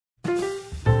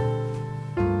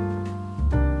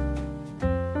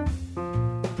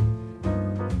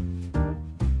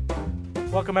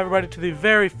Welcome everybody to the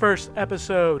very first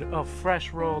episode of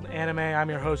Fresh Rolled Anime. I'm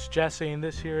your host Jesse, and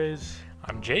this here is...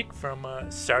 I'm Jake from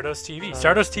Stardust TV.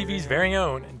 Stardust TV's very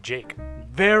own Jake.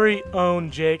 Very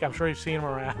own Jake. I'm sure you've seen him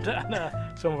around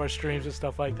on some of our streams and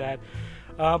stuff like that.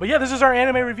 But yeah, this is our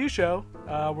anime review show.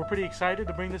 We're pretty excited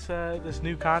to bring this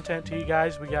new content to you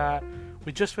guys. We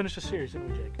just finished a series,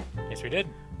 didn't we, Jake? Yes, we did.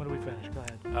 What did we finish? Go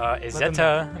ahead.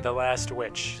 Izetta, the Last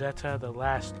Witch. Izetta, the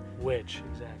Last Witch.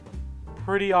 Exactly.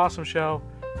 Pretty awesome show.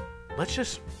 Let's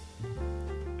just...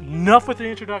 Enough with the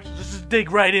introductions. Let's just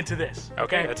dig right into this.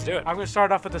 Okay, let's do it. I'm going to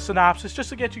start off with the synopsis just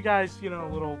to get you guys, a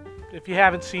little... If you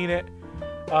haven't seen it...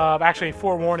 actually,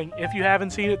 forewarning, if you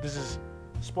haven't seen it, this is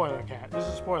spoiler cast. This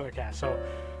is spoiler cast. So,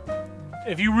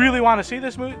 if you really want to see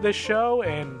this show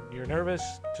and you're nervous,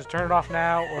 just turn it off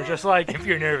now, or just like... If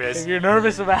you're nervous. If you're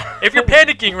nervous about... If you're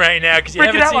panicking right now because you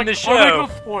haven't seen the show. Are they going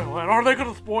to spoil it? Are they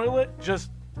going to spoil it? Just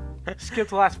skip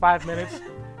the last 5 minutes,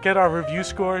 get our review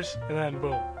scores, and then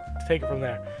boom. Take it from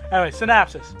there. Anyway,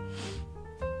 synopsis.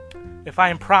 If I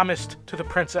am promised to the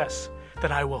princess,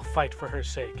 then I will fight for her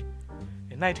sake.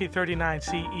 In 1939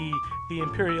 CE, the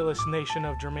imperialist nation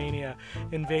of Germania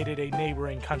invaded a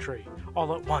neighboring country.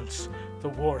 All at once, the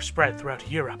war spread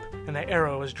throughout Europe, and the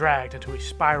arrow was dragged into a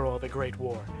spiral of a great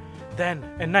war. Then,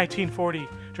 in 1940,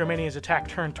 Germania's attack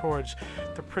turned towards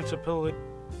the Principality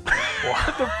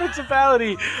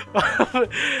of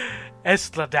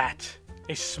Estladat,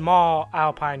 a small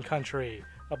alpine country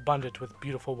abundant with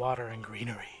beautiful water and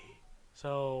greenery.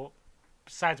 So,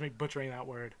 besides me butchering that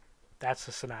word, that's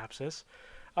the synopsis.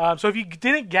 So if you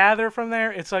didn't gather from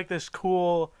there, it's like this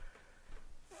cool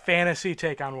fantasy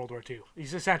take on World War II.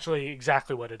 It's essentially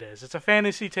exactly what it is. It's a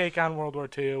fantasy take on World War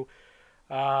II.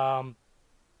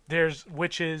 There's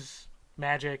witches,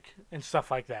 magic, and stuff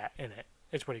like that in it.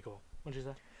 It's pretty cool. What'd you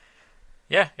say?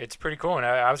 Yeah, it's pretty cool, and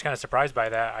I was kind of surprised by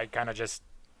that. I kind of just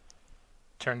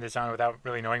turned this on without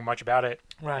really knowing much about it,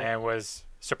 right, and was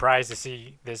surprised to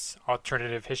see this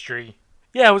alternative history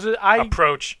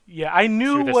approach. Yeah, I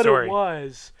knew what it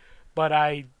was, but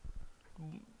I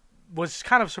was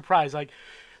kind of surprised. Like,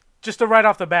 just to right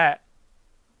off the bat,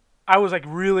 I was like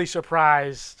really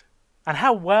surprised on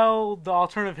how well the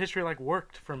alternative history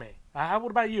worked for me. What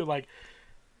about you? Like,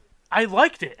 I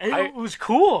liked it. It was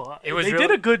cool. They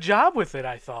did a good job with it,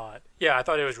 I thought. Yeah, I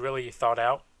thought it was really thought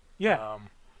out. Yeah.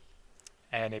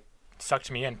 And it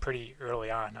sucked me in pretty early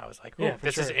on. I was like, "Oh, yeah,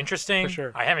 this is interesting. For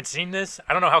sure. I haven't seen this.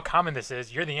 I don't know how common this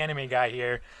is. You're the anime guy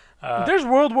here. There's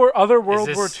World War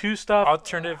II stuff.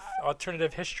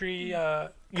 Alternative history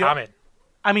common.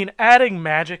 I mean, adding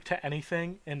magic to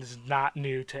anything is not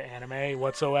new to anime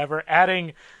whatsoever.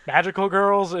 Adding magical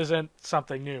girls isn't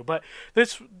something new. But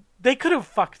they could have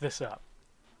fucked this up.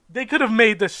 They could have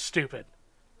made this stupid.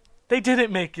 They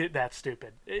didn't make it that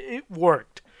stupid. It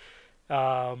worked.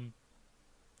 It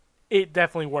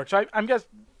definitely works. I guess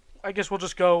we'll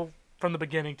just go from the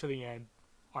beginning to the end.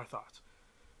 Our thoughts.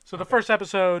 So the first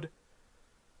episode,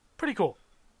 pretty cool.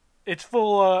 It's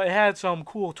full. It had some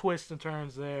cool twists and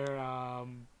turns there.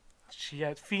 She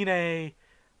gets Fine.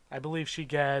 I believe she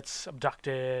gets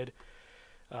abducted.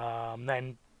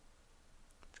 Then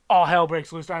all hell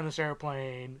breaks loose on this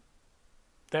airplane.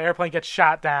 The airplane gets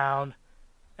shot down,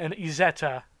 and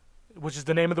Izetta, which is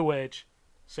the name of the witch,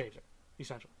 saves her.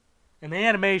 Essentially. And the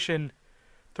animation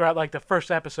throughout the first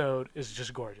episode is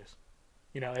just gorgeous.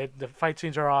 The fight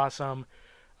scenes are awesome.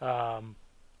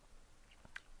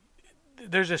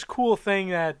 There's this cool thing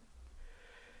that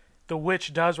the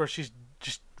witch does where she's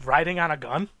just riding on a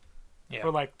gun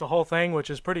for the whole thing,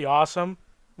 which is pretty awesome.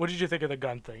 What did you think of the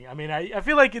gun thing? I mean, I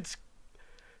feel like it's...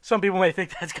 Some people may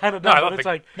think that's kind of dumb, but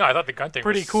I thought the gun thing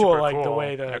pretty was cool. Super cool. The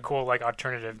way a cool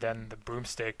alternative than the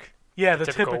broomstick. Yeah, the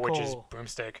typical witch's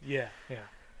broomstick. Yeah.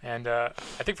 And I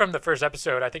think from the first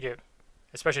episode,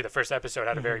 especially the first episode,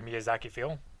 had a very Miyazaki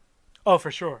feel. Oh, for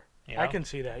sure. I can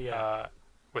see that. Yeah.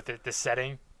 With the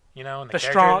setting, and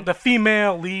the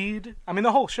female lead. I mean,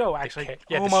 the whole show actually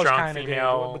almost kind of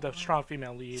did with the strong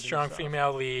female lead. Strong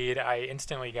female lead. I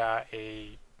instantly got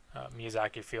a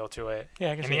Miyazaki feel to it.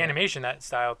 Yeah, I can see the animation, that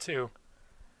style too.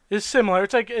 It's similar.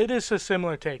 It is a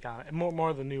similar take on it. More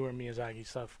of the newer Miyazaki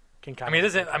stuff.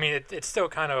 It's still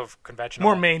kind of conventional.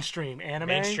 More mainstream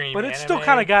anime. But it's still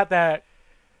kind of got that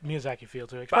Miyazaki feel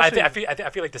to it. But I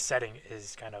feel like the setting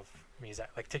is kind of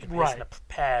Miyazaki, taking place in the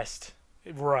past.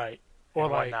 Right. Or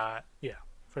whatnot. Yeah,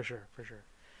 for sure.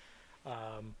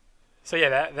 So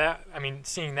yeah,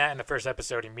 seeing that in the first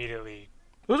episode immediately.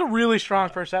 It was a really strong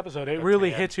first episode. It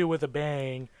really hits you with a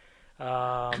bang.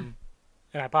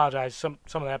 and I apologize. Some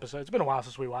of the episodes. It's been a while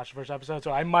since we watched the first episode,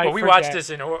 so I might. Well, we watched this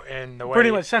in the way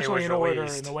pretty much essentially it in was order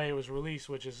released, in the way it was released,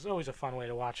 which is always a fun way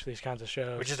to watch these kinds of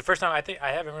shows. which is the first time I think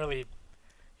I haven't really.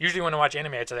 Usually when I watch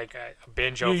anime, it's like a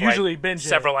binge You of usually like binge it.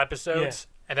 several episodes,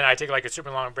 and then I take like a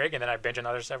super long break, and then I binge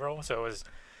another several. So it was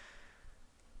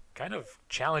kind of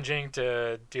challenging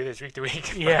to do this week to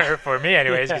week Yeah. for me,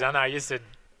 anyways, because Yeah. I'm not used to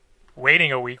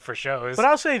waiting a week for shows. But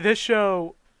I'll say this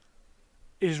show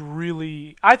is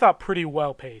really, I thought, pretty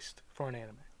well paced for an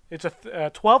anime. It's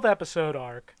a 12 episode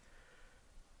arc,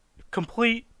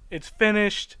 complete. It's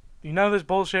finished. You know this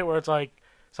bullshit where it's like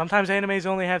sometimes animes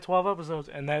only have 12 episodes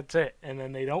and that's it, and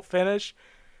then they don't finish,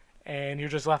 and you're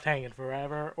just left hanging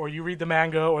forever. Or you read the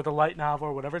manga or the light novel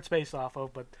or whatever it's based off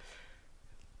of. But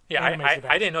yeah, anime's the I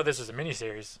best. didn't know this was a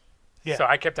miniseries, Yeah. so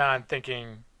I kept on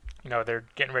thinking, they're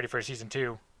getting ready for season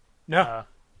 2. no,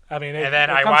 I mean, and then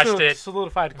it I comes watched to a it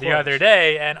solidified the close. other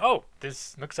day, and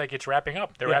this looks like it's wrapping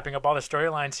up. They're Yeah. wrapping up all the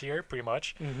storylines here, pretty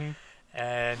much, Mm-hmm.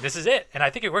 and this is it. And I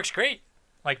think it works great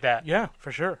like that. Yeah,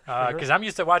 for sure. Because I'm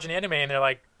used to watching anime, and they're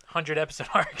like 100 episode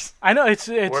arcs, I know it's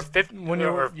or 50, when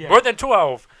you're or yeah. more than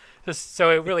 12. So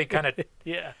it really kind of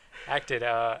yeah, acted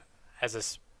as a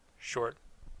short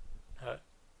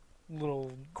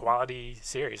little quality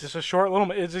series. just a short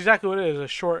little. It's exactly what it is, a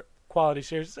short quality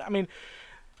series. I mean,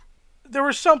 there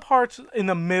were some parts in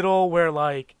the middle where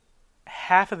like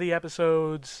half of the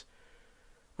episodes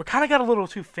were kind of got a little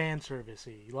too fan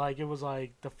servicey. Like it was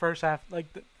like the first half, like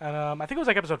I think it was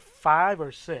like episode 5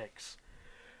 or 6.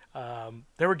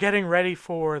 They were getting ready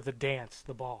for the dance,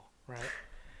 the ball, right?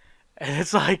 And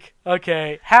it's like,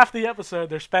 okay, half the episode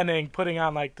they're spending putting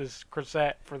on like this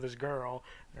corset for this girl.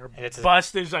 Her And it's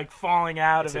bust is like falling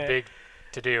out It's of a it. big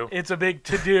to do. It's a big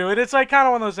to do, and it's like kind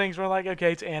of one of those things where like,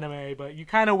 okay, it's anime, but you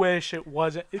kind of wish it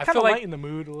wasn't. It I kind feel of like- lightened the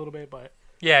mood a little bit, but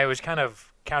Yeah, it was kind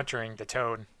of countering the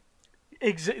tone.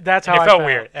 that's how And it I felt felt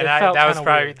weird, and It felt that was kinda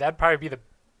probably weird. that'd probably be the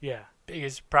Yeah.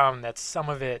 biggest problem. That some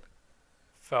of it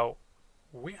felt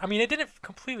weird. I mean, it didn't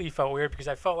completely felt weird because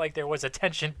I felt like there was a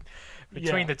tension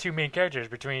between Yeah. the two main characters,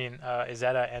 between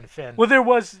Izetta and Finn. Well, there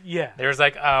was There was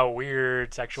like a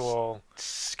weird sexual,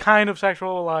 kind of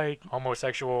sexual, like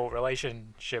homosexual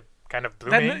relationship kind of then-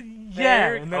 blooming. yeah,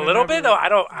 there. and a then it little never- bit though.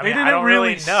 I they didn't don't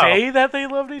really know. say that they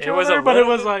loved each It was a other, but it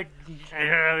little was bit- like,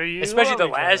 yeah, you Especially love the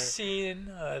each last other.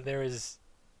 scene,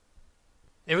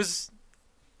 it was.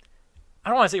 I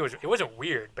don't want to say it wasn't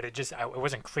weird, but it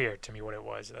wasn't clear to me what it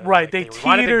was. Right, Like, they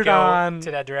wanted to teetered go on-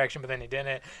 to that direction, but then they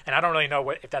didn't. And I don't really know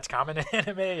if that's common in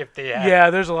anime. If they have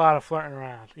Yeah, there's a lot of flirting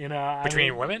around, you know.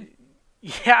 between women.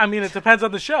 Yeah, I mean, it depends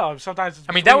on the show. Sometimes it's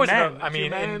I mean, that was between men, I mean, two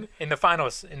men. in the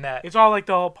finals, in that, It's all like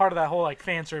the whole part of that whole like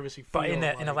fan servicey. but feel, in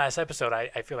the like- last episode, I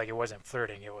feel like it wasn't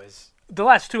flirting. It was the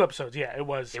last 2 episodes, yeah, it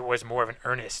was. more of an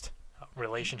earnest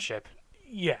relationship.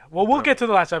 Yeah, well, we'll get to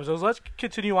the last episodes. Let's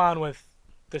continue on with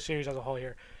the series as a whole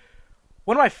here.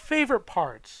 One of my favorite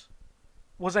parts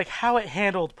was like how it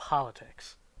handled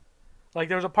politics. Like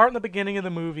there was a part in the beginning of the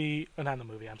movie, not in the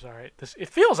movie. I'm sorry. It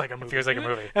feels like a movie. It feels like a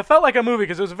movie. It felt like a movie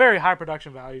because it was very high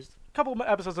production values. A couple of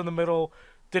episodes in the middle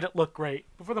didn't look great,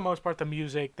 but for the most part, the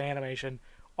music, the animation,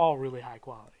 all really high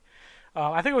quality.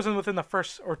 I think it was within the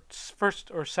first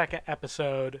or second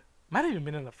episode. Might have even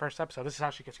been in the first episode. This is how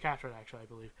she gets captured, actually, I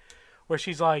believe, where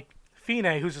she's like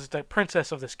Fine, who's just the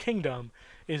princess of this kingdom,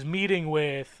 is meeting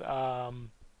with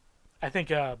I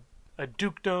think a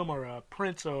dukedom or a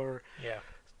prince or Yeah,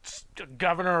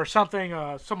 governor or something,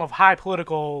 some of high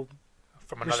political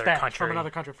from another respect country, from another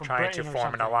country, from trying Britain to or form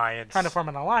an something. alliance. Trying to form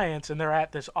an alliance, and they're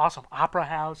at this awesome opera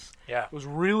house. Yeah, It was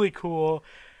really cool,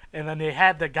 and then they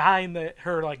had the guy in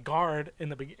her like guard in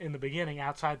the beginning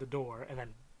outside the door, and then,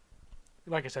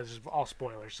 like I said, this is all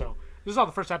spoilers. So this is all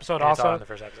the first episode, And it's all also. in the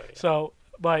first episode. Yeah. So,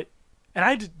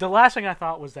 the last thing I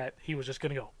thought was that he was just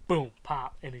gonna go boom,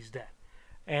 pop, and he's dead.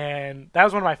 And that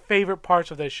was one of my favorite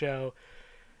parts of this show.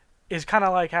 Is kind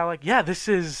of like how yeah, this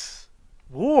is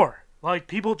war. Like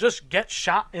people just get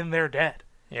shot and they're dead.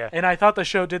 Yeah. And I thought the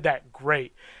show did that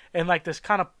great. And like this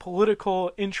kind of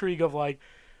political intrigue of like,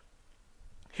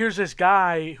 here's this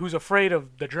guy who's afraid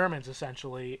of the Germans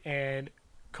essentially, and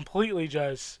completely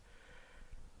just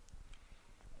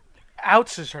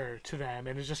outs her to them,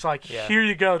 and is just like, Yeah. here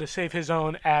you go to save his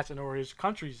own ass and or his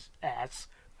country's ass,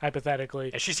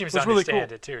 hypothetically. And she seems was to really understand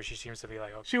cool. it too. She seems to be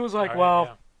like, okay, She was like, all right, well,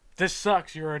 yeah. this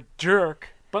sucks. You're a jerk.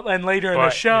 But then later in But,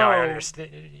 the show, I understand.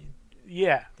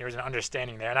 yeah, There was an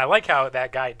understanding there, and I like how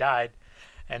that guy died,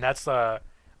 and that's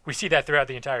we see that throughout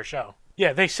the entire show,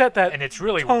 yeah, they set that and it's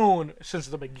really tone since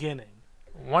the beginning.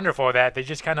 wonderful that they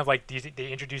just kind of like they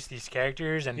introduce these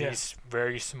characters and Yeah. these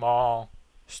very small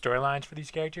storylines for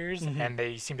these characters, Mhm. and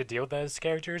they seem to deal with those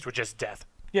characters with just death.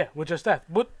 Yeah, with just that.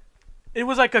 But it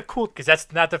was like a cool. Because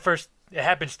that's not the first. It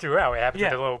happens throughout. It happens Yeah,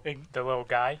 with the little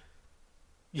guy.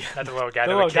 Yeah, Not the little guy.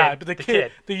 the The little kid. guy, but the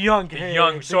kid, the young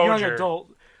young soldier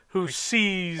adult who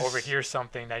sees overhears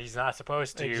something that he's not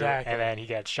supposed to, Exactly. and then he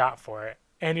gets shot for it.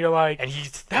 and you're like, And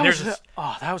he's that and was there's this-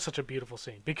 that was such a beautiful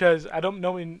scene because I don't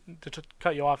know to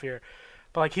cut you off here,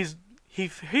 but like he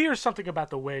hears something about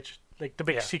the witch, like the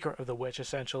big Yeah. secret of the witch,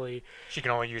 essentially. she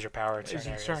can only use her power in Is certain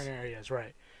in areas. certain areas,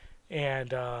 right?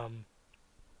 And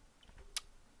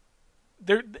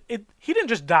he didn't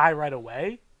just die right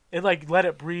away. It like let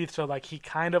it breathe, so like he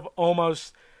kind of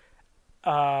almost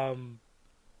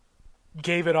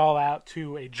gave it all out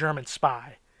to a German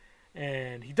spy,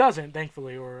 and he doesn't,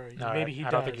 thankfully, or No, maybe he I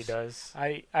does. don't think he does.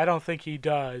 I don't think he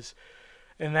does.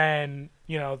 And then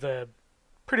the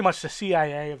pretty much the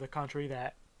CIA of the country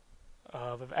that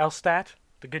of Elstadt,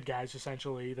 the good guys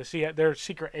essentially, their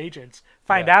secret agents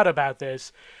find Yeah. out about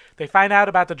this. They find out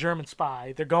about the German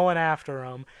spy. They're going after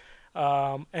him,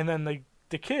 and then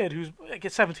the kid, who's like a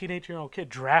 17, 18-year-old kid,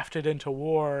 drafted into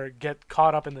war, get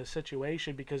caught up in this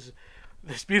situation because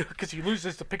he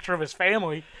loses the picture of his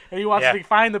family, and he wants Yeah. to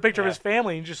find the picture of Yeah. his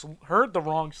family, and just heard the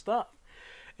wrong stuff.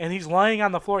 And he's laying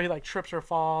on the floor. He like trips or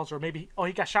falls, or maybe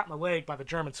he got shot in the leg by the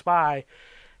German spy.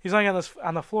 He's laying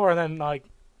on the floor, and then like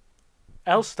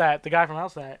Elstadt, the guy from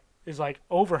Elstadt, is like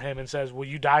over him and says, "Will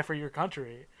you die for your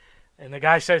country?" And the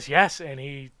guy says yes, and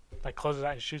he like closes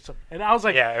out and shoots him. And I was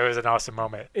like, Yeah, it was an awesome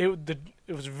moment. it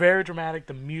was very dramatic.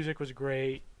 The music was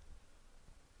great.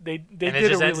 They And did it a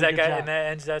just really ends that good guy, job. and that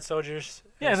ends that soldier's.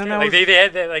 Yeah, and then story. that like was they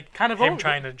had that like kind of him over.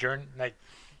 trying to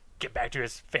get back to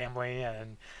his family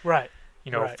and Right.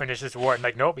 Right. finish this war. And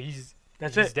like, nope, he's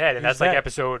That's he's it. dead, and He's that's like dead.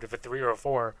 episode of a 3 or a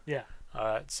 4. Yeah.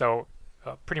 So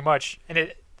pretty much, and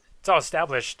it's all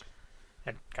established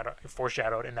and kind of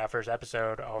foreshadowed in that first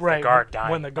episode of Right, the guard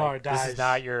dying. when the guard This dies. is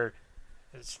not your,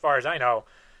 as far as I know,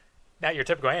 not your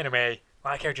typical anime. A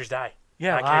lot of characters die.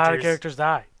 Yeah, a lot of characters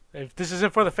die. If this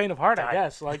isn't for the faint of heart, I Die.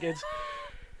 guess. Like it's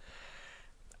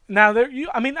now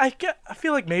I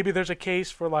feel like maybe there's a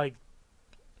case for like.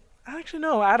 Actually,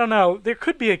 no, I don't know. There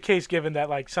could be a case given that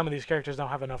like some of these characters don't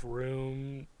have enough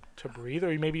room to breathe,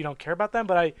 or maybe you don't care about them.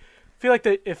 But I feel like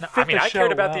that if I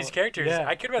cared about these characters. Yeah,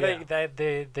 I cared about yeah.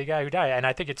 the guy who died, and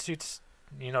I think it suits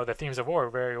the themes of war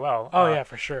very well. Oh yeah,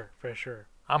 for sure.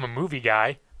 I'm a movie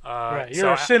guy. Right, so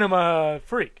you're a cinema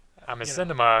freak. I'm a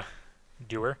cinema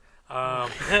doer.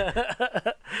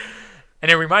 And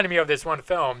it reminded me of this one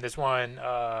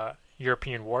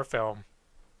European war film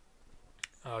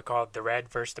called The Red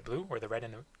versus the Blue, or The Red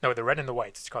and the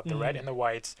Whites. It's called The Red and the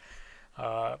Whites.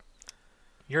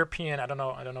 European, I don't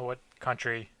know what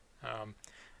country. A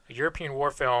European war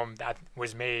film that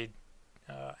was made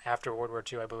after World War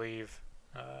II, I believe.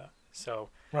 So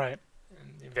Right.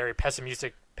 very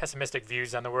pessimistic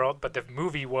views on the world, but the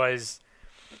movie was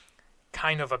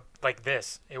kind of like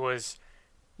this. It was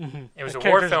Mm-hmm. It was the a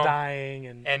war characters film, dying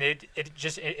and it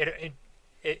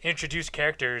introduced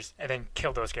characters and then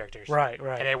killed those characters. right.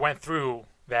 And it went through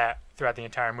that throughout the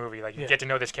entire movie. Like you Yeah. get to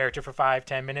know this character for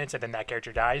 5-10 minutes, and then that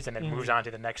character dies, and then moves on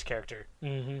to the next character,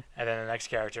 Mm-hmm. and then the next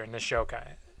character. And this show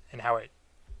and how it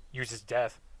uses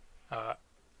death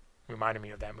reminded me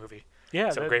of that movie. Yeah,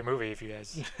 It's a great movie if you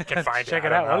guys can find check it.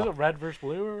 it I out. don't What know. is it? Red versus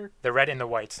blue, or The Red and the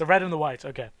Whites. the red and the whites?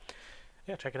 Okay.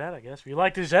 Yeah, check it out. I guess if you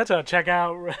like Zeta, check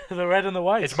out the red and the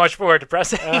whites. It's much more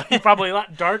depressing. Probably a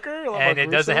lot darker, a lot and more it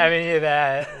doesn't gruesome. have any of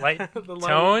that light The light.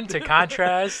 tone to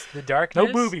contrast the darkness.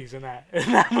 No boobies in that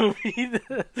movie.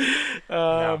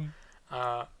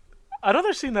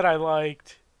 Another scene that I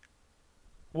liked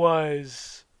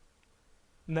was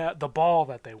the ball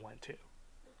that they went to.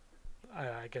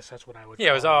 I guess that's what I would.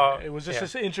 Yeah, it was call all- It was just yeah.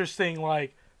 this interesting,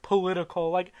 like political.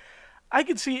 Like I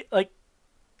could see, like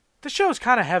the show's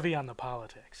kind of heavy on the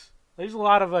politics. There's a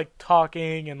lot of like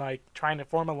talking and like trying to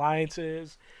form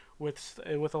alliances with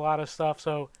a lot of stuff.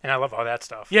 So And I love all that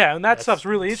stuff. yeah, and that That's stuff's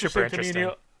really super interesting to me. interesting. You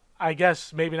know, I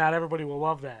guess maybe not everybody will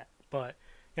love that, but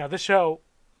this show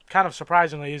kind of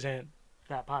surprisingly isn't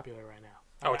that popular right now.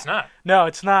 Oh, it's not. No,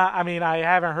 it's not. I mean, I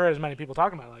haven't heard as many people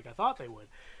talking about it like I thought they would,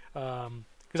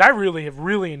 because I really have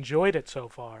enjoyed it so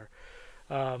far.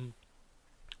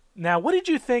 Now, what did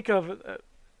you think of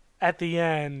at the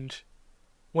end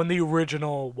when the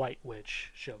original White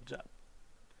Witch showed up?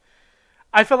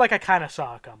 I felt like I kind of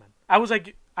saw it coming. I was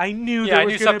like, I knew Yeah, there I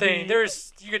was knew gonna something.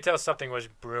 be. You could tell something was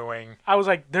brewing. I was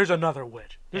like, there's another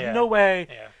witch. There's Yeah. no way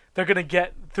Yeah. they're gonna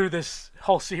get through this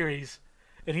whole series,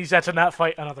 and he's had to not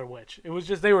fight another witch. It was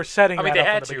just they were setting. I mean, that they up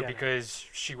from had the to beginning. because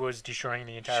she was destroying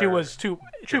the entire. She was too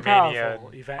Germania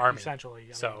powerful, army. essentially. I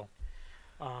mean, So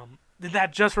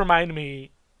that just reminded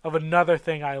me of another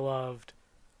thing I loved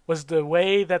was the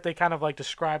way that they kind of like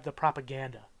described the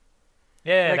propaganda.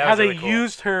 Yeah, Like that how was they really cool.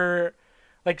 used her,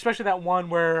 like especially that one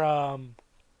where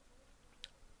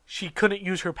she couldn't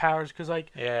use her powers because like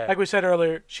we said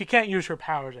earlier, she can't use her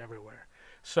powers everywhere.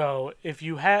 So if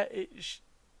you had,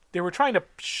 they were trying to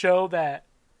show that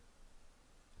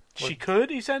she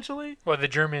could essentially. Well, the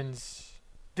Germans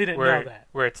didn't know that.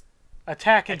 Where it's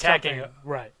attacking attacking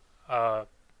right.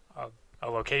 A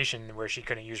location where she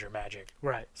couldn't use her magic.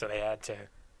 Right. So they had to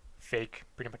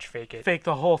pretty much fake it. Fake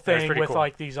the whole thing with cool.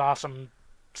 like these awesome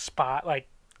like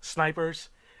snipers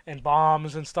and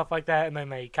bombs and stuff like that, and then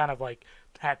they kind of like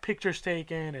had pictures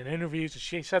taken and interviews. And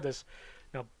she said this,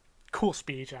 cool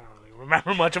speech. I don't really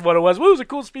remember much of what it was, but it was a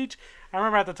cool speech. I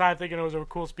remember at the time thinking it was a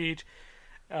cool speech.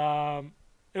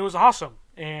 It was awesome,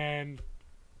 and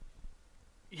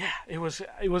yeah, it was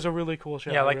a really cool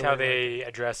show. Yeah, I liked how they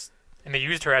addressed, and they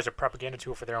used her as a propaganda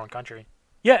tool for their own country.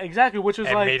 Yeah, exactly. Which was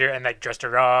and like made her and like dressed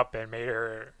her up and made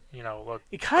her, look.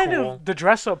 It kind cool. of the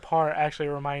dress up part actually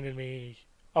reminded me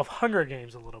of Hunger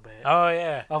Games a little bit. Oh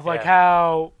yeah. Of like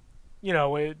how,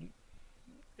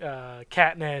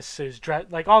 Katniss is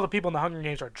dressed, like all the people in the Hunger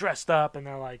Games are dressed up and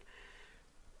they're like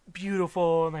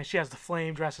beautiful, and like she has the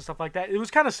flame dress and stuff like that. It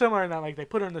was kind of similar in that like they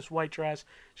put her in this white dress.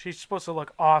 She's supposed to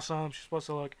look awesome. She's supposed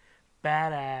to look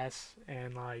badass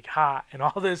and like hot and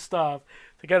all this stuff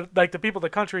to get like the people of the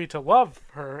country to love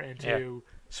her and to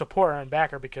support her and back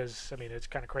her, because I mean it's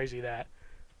kind of crazy that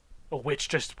a witch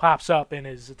just pops up and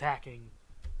is attacking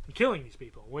and killing these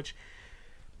people. Which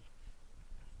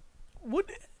what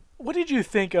did you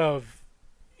think of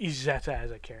Izetta as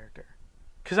a character?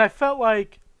 Because I felt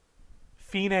like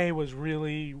Fine was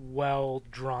really well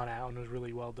drawn out and was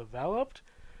really well developed,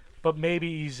 but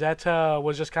maybe Izetta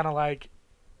was just kind of like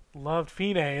loved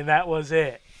Fine and that was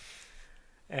it.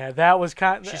 And that was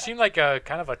kind of... She seemed like a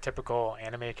kind of a typical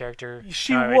anime character.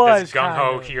 She was was this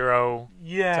gung-ho hero.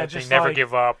 Yeah, just never like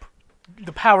give up.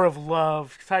 The power of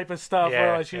love type of stuff. Yeah,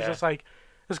 where like, she was just like...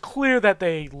 It was clear that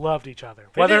they loved each other.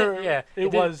 Whether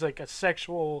it was like a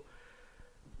sexual...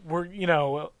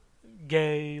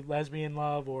 gay, lesbian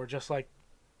love, or just like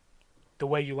the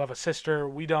way you love a sister,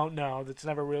 we don't know. That's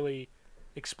never really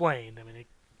explained. I mean, it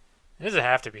doesn't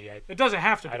have to be. It doesn't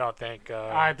have to be. I don't think.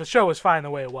 The show is fine the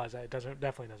way it was. It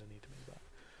definitely doesn't need to be. But.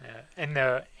 Yeah, and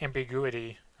the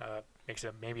ambiguity makes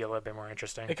it maybe a little bit more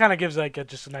interesting. It kind of gives like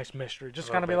just a nice mystery. Just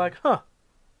kind of be like, huh,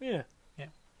 yeah,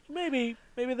 maybe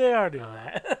they are doing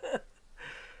that.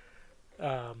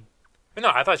 But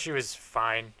no, I thought she was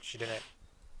fine. She didn't.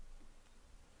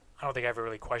 I don't think I ever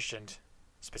really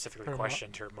specifically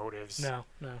questioned her motives. No.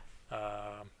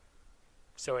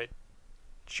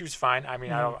 She was fine. I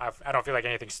mean, I don't feel like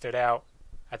anything stood out.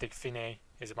 I think Fine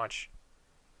is a much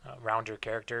rounder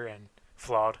character and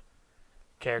flawed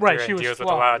character, right, and deals with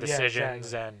a lot of decisions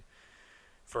exactly. and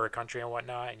for a country and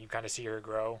whatnot, and you kind of see her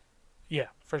grow. Yeah,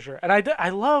 for sure. And I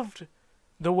loved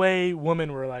the way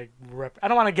women were like. I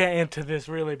don't want to get into this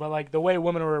really, but like the way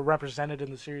women were represented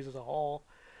in the series as a whole.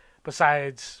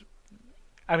 Besides,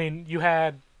 I mean, you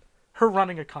had her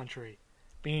running a country,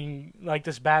 being like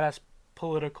this badass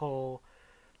political,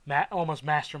 almost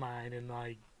mastermind, and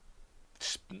like,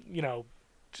 just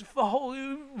the whole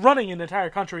running an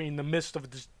entire country in the midst of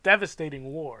this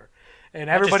devastating war, and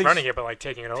everybody's running it, but like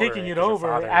taking it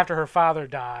over after her father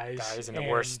dies in the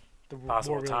worst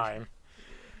possible time.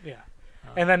 Yeah,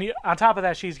 and then on top of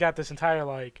that, she's got this entire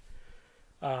like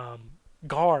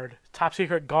top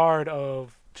secret guard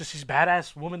of just these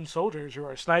badass women soldiers who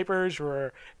are snipers, who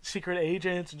are secret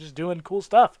agents, and just doing cool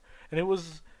stuff. And it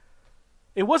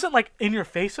wasn't like in your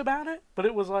face about it, but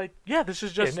it was like, yeah, this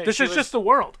is just just the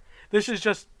world. This is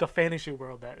just the fantasy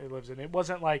world that it lives in. It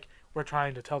wasn't like we're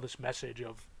trying to tell this message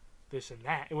of this and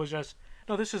that. It was just,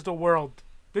 no, this is the world.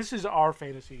 This is our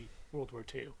fantasy World War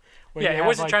II. Yeah, it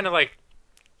wasn't trying to like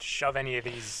shove any of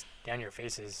these down your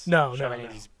faces. No, shove any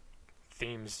of these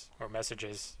themes or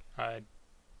messages.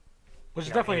 Which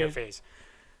is definitely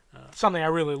something I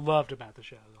really loved about the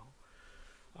show.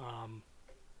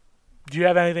 Do you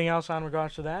have anything else on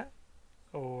regards to that,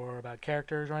 or about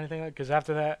characters or anything? Because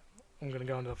after that, I'm going to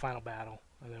go into the final battle,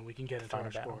 and then we can get into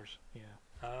our scores. Yeah.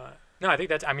 No, I think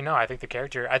that's. I mean, no, I think the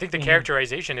character. I think the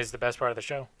characterization is the best part of the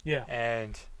show. Yeah.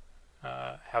 And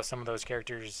how some of those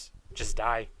characters just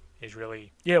die is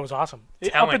really. Yeah, it was awesome.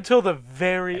 Up until the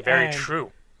very end. Very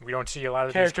true. We don't see a lot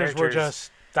of these characters were just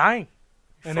dying.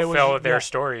 And fulfill their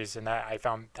stories, and I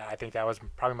think that was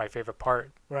probably my favorite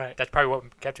part. Right. That's probably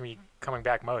what kept me coming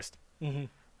back most. Mm-hmm.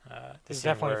 It's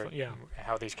definitely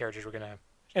how these characters were gonna.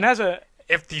 And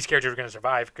if these characters were gonna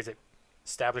survive, because it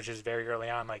establishes very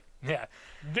early on, like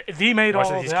they made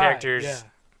most all of these characters,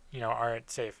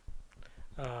 aren't safe.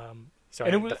 So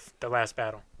And in it was- the last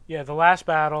battle. Yeah, the last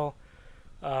battle.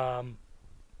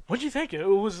 What did you think? It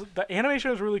was the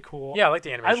animation was really cool. Yeah, I like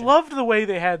the I animation. loved the way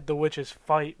they had the witches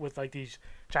fight with like these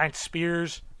giant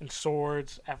spears and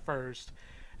swords at first,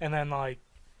 and then like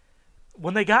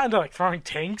when they got into like throwing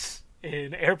tanks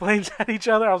and airplanes at each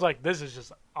other, I was like, "This is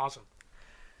just awesome."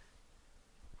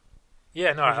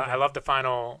 Yeah, no, What did you I think? love the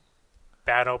final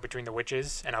battle between the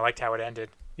witches, and I liked how it ended.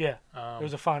 Yeah, it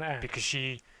was a fun end. Because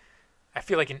I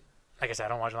feel like like I said, I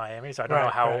don't watch a lot of anime, so I don't know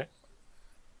Right, how right.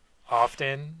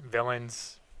 often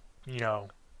villains, Go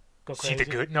see crazy. the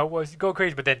good. No, go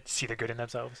crazy, but then see the good in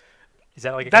themselves. Is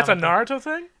that like That's a common Naruto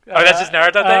thing. Oh, that's just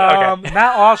Naruto thing? Okay.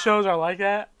 Not all shows are like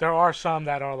that. There are some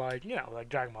that are like like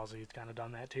Dragon Ball Z has kind of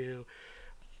done that too.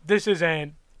 This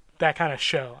isn't that kind of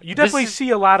show. You This definitely is- see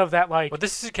a lot of that like Well,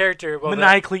 this is a character. Well,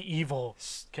 maniacally evil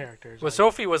characters. well, like-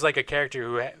 Sophie was like a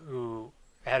character who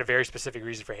had a very specific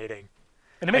reason for hating.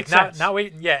 and it makes like,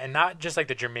 sense. and not just like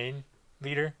the Jermaine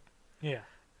leader, yeah,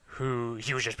 who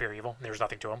he was just pure evil. There was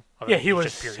nothing to him. yeah, he was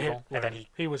just pure Hitler. evil, and then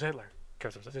he was Hitler.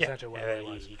 kills himself. That's Yeah, essentially what and then it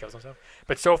was. he kills himself.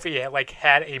 But Sophie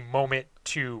had a moment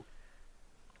to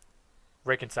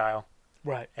reconcile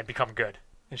Right, and become good,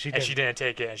 and she and did. she didn't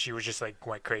take it, and she was just like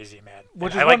went crazy and mad.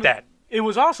 Which And is I like one- that. It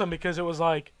was awesome because it was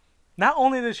like, not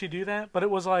only did she do that, but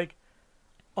it was like,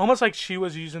 almost like she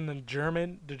was using the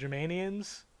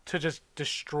Germanians to just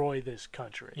destroy this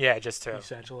country. Yeah, just to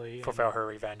Essentially, and, fulfill her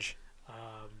revenge.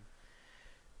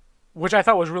 which I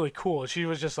thought was really cool. She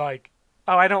was just like,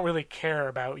 "Oh, I don't really care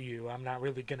about you. I'm not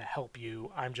really gonna help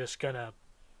you. I'm just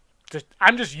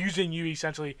using you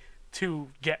essentially to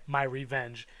get my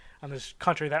revenge on this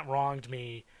country that wronged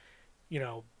me.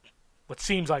 What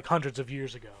seems like hundreds of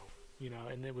years ago.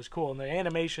 And it was cool. And the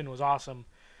animation was awesome.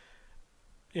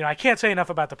 I can't say enough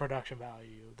about the production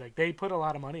value. Like they put a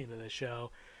lot of money into this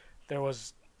show.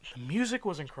 The music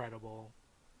was incredible.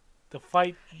 The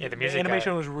fight, Yeah, the music,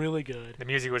 animation was really good. The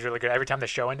music was really good. Every time the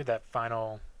show ended, that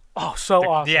final Oh, so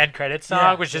awesome. the end credits song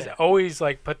Yeah, was just yeah. always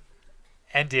like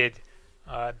ended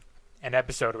an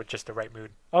episode with just the right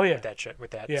mood Oh yeah,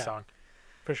 with that Yeah. song.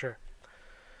 for sure.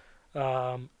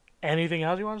 Anything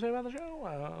else you want to say about the show?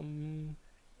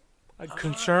 A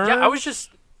concern? Yeah, I was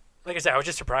just like I said, I was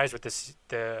just surprised with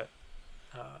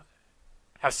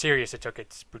how serious it took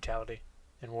its brutality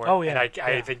and war. Oh, yeah, and I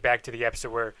yeah. think back to the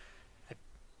episode where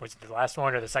was it the last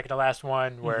one or the second to last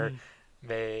one where Mhm.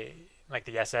 they like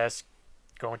the SS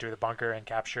go into the bunker and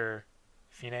capture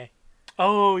Fine,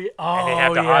 Oh yeah. Oh and they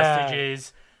have the yeah.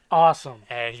 hostages, Awesome.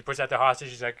 and he puts out the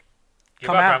hostages. He's like, "Give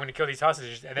Come up! out." I'm going to kill these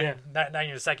hostages." And then Yeah. not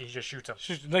even a second, he just shoots them.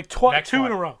 Shoots- Like Next two in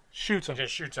one. a row. Shoots He him.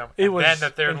 just shoots them. It and was then the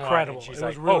third incredible. one, and she's It like,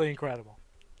 was really "Oh, incredible.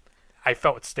 I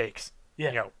felt stakes."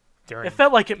 Yeah. During It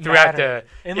felt like it throughout mattered.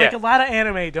 the- And yeah. like a lot of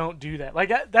anime don't do that.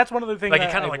 Like that's one of the things like that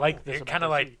it kind I of like this it about kind of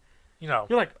this like series.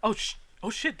 you're like, oh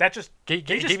shit, that just they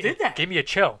just did that. Gave me a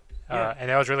chill, Yeah. and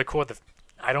that was really cool.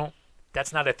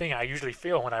 That's not a thing I usually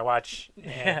feel when I watch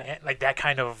Yeah. like that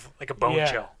kind of like a bone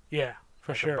yeah. chill. Yeah,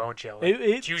 for Like sure. a bone chill.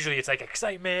 It- Usually it's like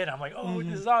excitement. I'm like, oh, Mhm.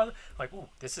 this is awesome. Like, ooh,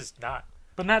 this is not.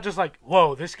 But not just like,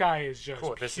 whoa, this guy is just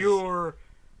Cool, this is- pure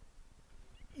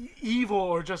evil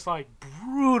or just like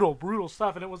brutal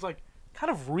stuff. And it was like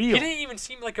kind of real. He didn't even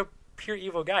seem like a pure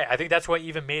evil guy. I think that's what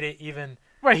even made it even.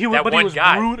 Right, he was, that but he one was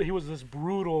guy. brutal. He was this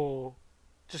brutal,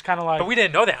 just kind of like But we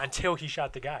didn't know that until he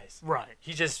shot the guys. right.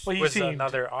 He just Well, he was seemed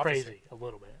another officer. crazy a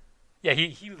little bit. Yeah,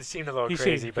 he seemed a little He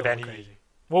crazy, seemed but a then little he crazy.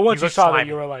 Well, once you looked saw that, slimy.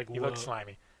 you were like, he whoa. looked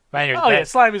slimy. But anyway, Oh yeah, that-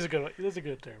 slimy is a good. That's a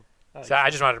good term. I So I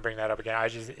just wanted to bring that up again.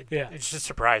 Yeah. It's just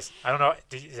surprised. I don't know.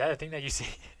 Is that a thing that you see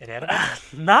in anime?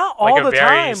 Not all Like a the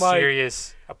very time. Like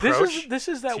serious approach this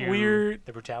is that to weird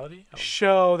the brutality of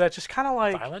show that just kind of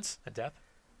like violence and death.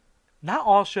 not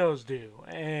all shows do,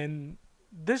 and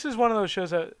this is one of those shows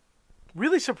that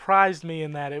really surprised me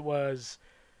in that it was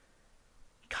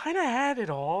kind of had it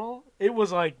all. It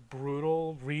was like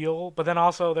brutal, real, but then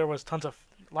also there was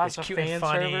lots It's of cute and fan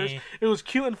funny. servers. It was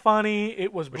cute and funny.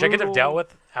 It was Which I brutal. could have dealt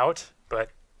without, but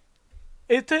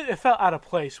It felt out of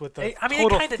place with the I mean, it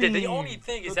total kinda theme. did. The only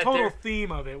thing is the that total there-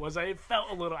 theme of it was that it felt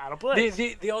a little out of place.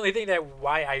 the only thing that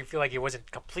why I feel like it wasn't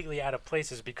completely out of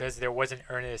place is because there was an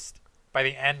earnest. By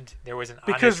the end, there was an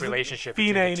because honest relationship.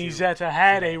 Fina between and the two. Izetta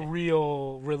had a Fina and-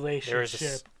 real There was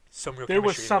relationship. some real There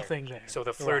was chemistry something there. So the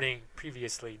Right. flirting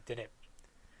previously didn't.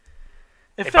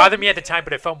 It It felt- bothered me at the time,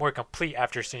 but it felt more complete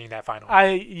after seeing that final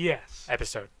Yes,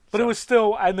 episode. but So, it was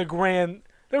still in the grand.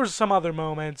 There was some other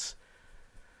moments.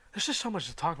 There's just so much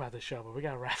to talk about this show, but we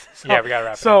gotta wrap this up. Yeah, we gotta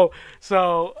wrap it up.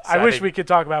 So I I wish think- we could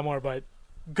talk about more, but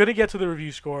gonna get to the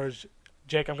review scores.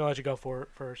 Jake, I'm gonna let you go for it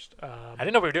first. I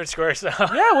didn't know we were doing scores. So.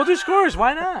 Yeah, we'll do scores.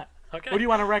 Why not? Okay. What do you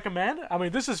want to recommend? I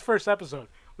mean, this is first episode.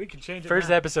 We can change it. First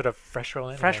now. episode of Fresh Roll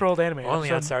Anime. Fresh Rolled Anime.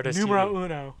 Only on Stardust Numero TV.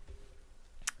 uno.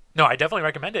 No, I definitely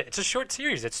recommend it. It's a short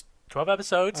series. It's 12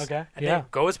 episodes. Okay. And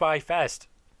it goes by fast.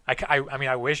 I mean,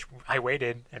 I wish I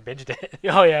waited and binged it.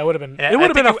 Oh yeah, it would have been. And It would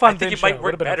have been a fun I think binge it might show. work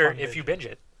Would've been a better fun if you binge.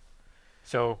 binge it.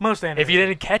 So Most anime. if you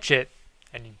didn't catch it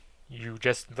and you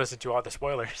just listened to all the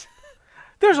spoilers.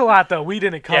 There's a lot though. We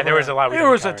didn't cover. Yeah, there was a lot we There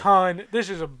didn't was a cover. ton. This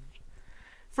is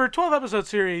for a 12-episode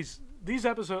series. These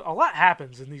episodes, a lot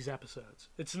happens in these episodes.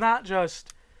 It's not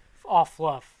just all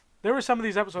fluff. There were some of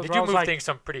these episodes They where I do was move like, things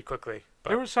some pretty quickly. But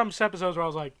there were some episodes where I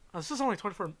was like, oh, this is only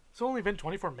 24. It's only been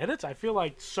 24 minutes. I feel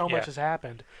like so much Yeah. has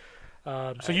happened. So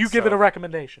Alright, you give it a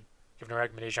recommendation. giving a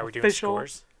recommendation. Are we doing Official-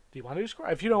 scores? Do you want to do score?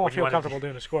 If you don't What do you feel wanna comfortable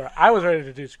doing a score, I was ready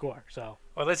to do score. So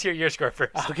Well, let's hear your score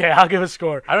first. okay, I'll give a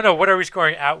score. I don't know. What are we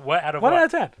scoring out? What out of 1 what? out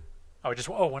of 10. Oh, just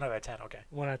 1 out of 10. Okay.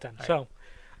 1 out of 10. All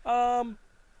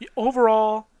So,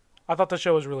 overall, I thought the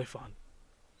show was really fun.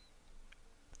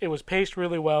 It was paced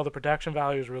really well. The production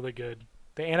value was really good.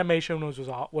 The animation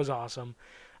was awesome.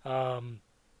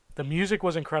 The music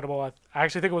was incredible. I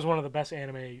actually think it was one of the best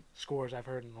anime scores I've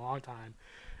heard in a long time.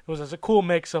 It was just a cool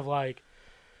mix of like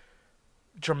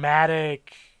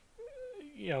dramatic,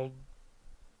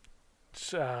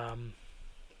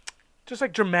 just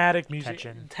like dramatic music,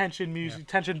 tension music,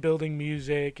 tension building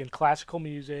music, and classical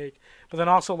music, but then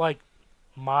also like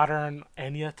modern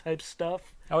Enya type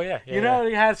stuff. Oh yeah. Yeah, You know,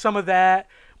 they had some of that,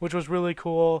 which was really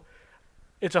cool.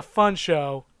 It's a fun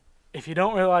show. If you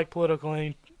don't really like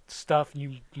political stuff,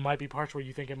 you might be parts where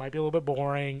you think it might be a little bit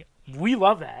boring. We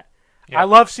love that. Yeah. I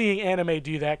love seeing anime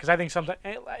do that because I think sometimes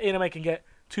anime can get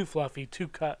too fluffy, too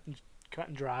cut and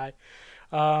dry.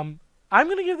 I'm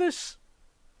gonna give this.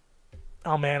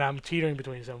 Oh man, I'm teetering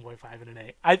between 7.5 and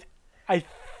an 8.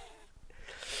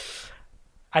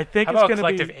 I think How it's about gonna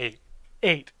collective be 8?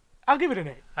 8. I'll give it an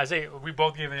 8. I say we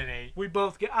both give it an 8. We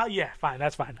both get. Yeah, fine.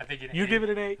 That's fine. I think You give it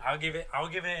an 8. I'll give it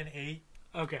an 8.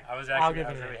 Okay. I was I'll give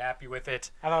I it was an really 8. happy with it.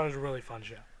 I thought it was a really fun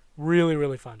show. Really,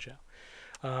 really fun show.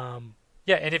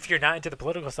 Yeah, and if you're not into the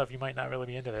political stuff, you might not really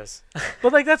be into this.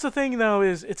 But like that's the thing though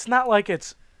is it's not like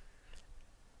it's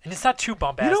And it's not too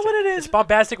bombastic. You know what it is? It's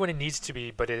bombastic when it needs to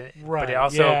be, but it Right,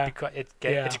 also yeah.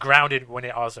 it's grounded when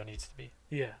it also needs to be.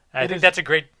 yeah. And I It think is- that's a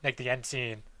great the end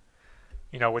scene,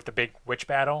 with the big witch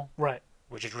battle, right.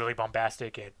 which is really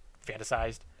bombastic and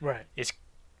fantasized. Right. Is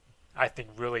I think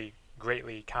really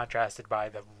greatly contrasted by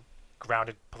the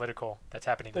grounded political that's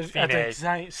happening with At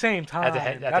Fine the same time.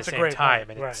 at That's the a same great time,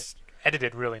 point. and right. it's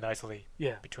edited really nicely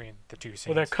Yeah. between the two scenes.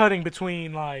 Well, they're cutting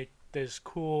between like this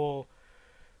cool,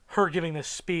 her giving this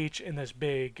speech in this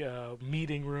big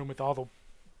meeting room with all the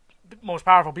most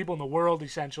powerful people in the world,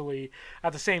 essentially.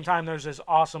 At the same time, there's this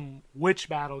awesome witch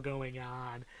battle going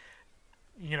on.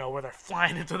 Where they're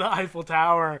flying into the Eiffel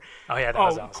Tower. Oh yeah, that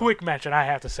was awesome. Quick mention, I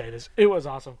have to say this. It was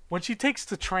awesome. When she takes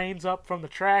the trains up from the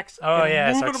tracks Oh, and yeah,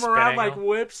 moving starts them around spinning like them.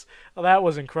 whips, that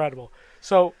was incredible.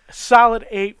 So, solid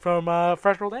 8 from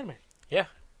Fresh Rolled Anime. Yeah,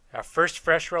 our first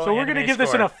fresh roll. So we're going to give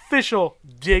this an official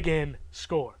dig-in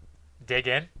score. dig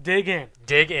in, Dig in.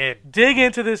 dig in. Dig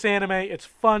into this anime. It's a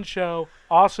fun show.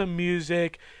 Awesome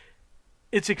music.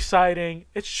 It's exciting.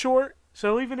 It's short,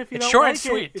 so even if you It's don't short like and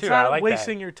sweet it, it's too. not I like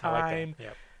wasting that. your I like that. time.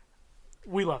 Yep.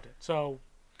 We loved it. So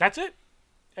that's it.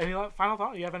 Any final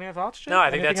thought? You have any thoughts, Jake? No, I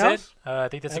think Anything that's else? it. I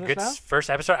think that's a Anything good else? first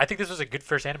episode. I think this was a good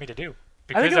first anime to do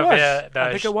I think because it of was. the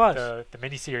I think it was. the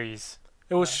miniseries.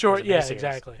 It was It short. was a Yeah, miniseries.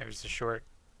 exactly. It was a short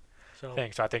So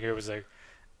thing, so I think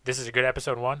this is a good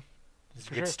episode 1. This is a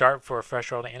For good sure. start for a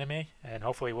fresh rolled anime, and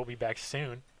hopefully we'll be back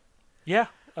soon yeah.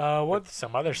 What with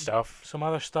some other stuff. some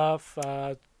other stuff?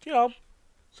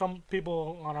 Some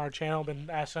people on our channel have been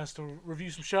asking us to review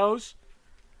some shows.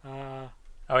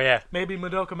 Oh yeah, Maybe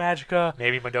Madoka Magica.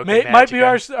 maybe Madoka Might be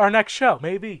Magica. our next show.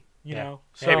 Maybe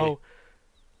So maybe.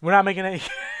 we're not making any.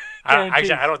 Actually,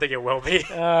 guarantees. I don't think it will be.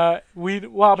 We're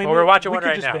watching we one could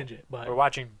right just now. binge it, but We're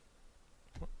watching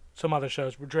some other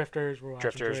shows. We're Drifters. We're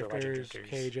watching Drifters, we're watching Drifters.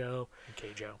 Keijo.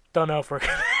 Keijo. Don't know if we're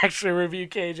gonna actually review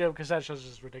Keijo because that show's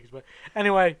just ridiculous. But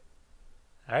anyway,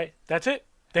 All right. that's it.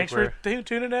 Thanks think for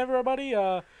tuning in, everybody.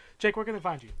 Jake, where can they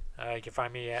find you? You can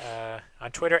find me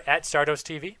on Twitter at Stardust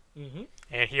TV Mm-hmm.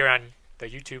 and here on the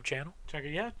YouTube channel. Check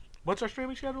it. Yeah. What's our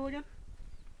streaming schedule again?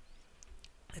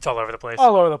 It's all over the place.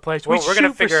 All over the place. We're we gonna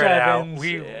shoot for figure it out. sevens.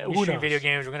 We who stream knows? video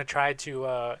games. We're gonna try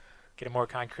to get a more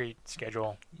concrete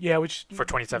schedule Yeah, for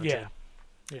 2017. Yeah,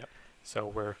 yeah. So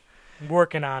we're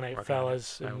Working on it, Working on it.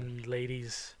 fellas and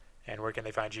ladies. and where can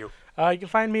they find you? You can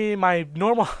find me. My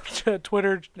normal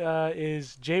Twitter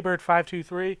is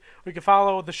jaybird523. You can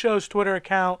follow the show's Twitter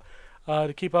account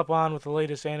to keep up on with the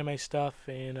latest anime stuff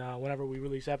and whenever we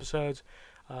release episodes.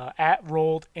 At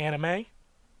Rolled Anime.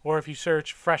 or if you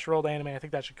search Fresh Rolled Anime, I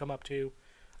think that should come up too.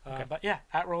 Okay. But yeah,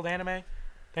 at Rolled Anime.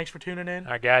 Thanks for tuning in.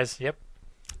 All right, guys. Yep.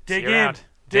 Dig See you in. around.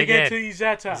 Dig in. into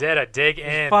Zeta. Zeta, dig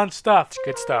in. Fun stuff. It's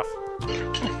good stuff.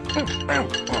 だが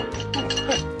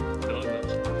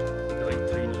大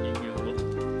体の人間は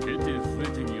得て増え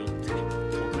てによって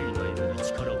得意な色に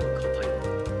力を与える。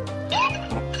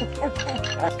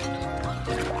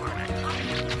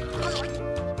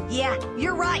 Yeah,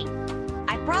 you're right.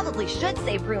 I probably should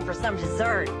save room for some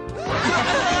dessert.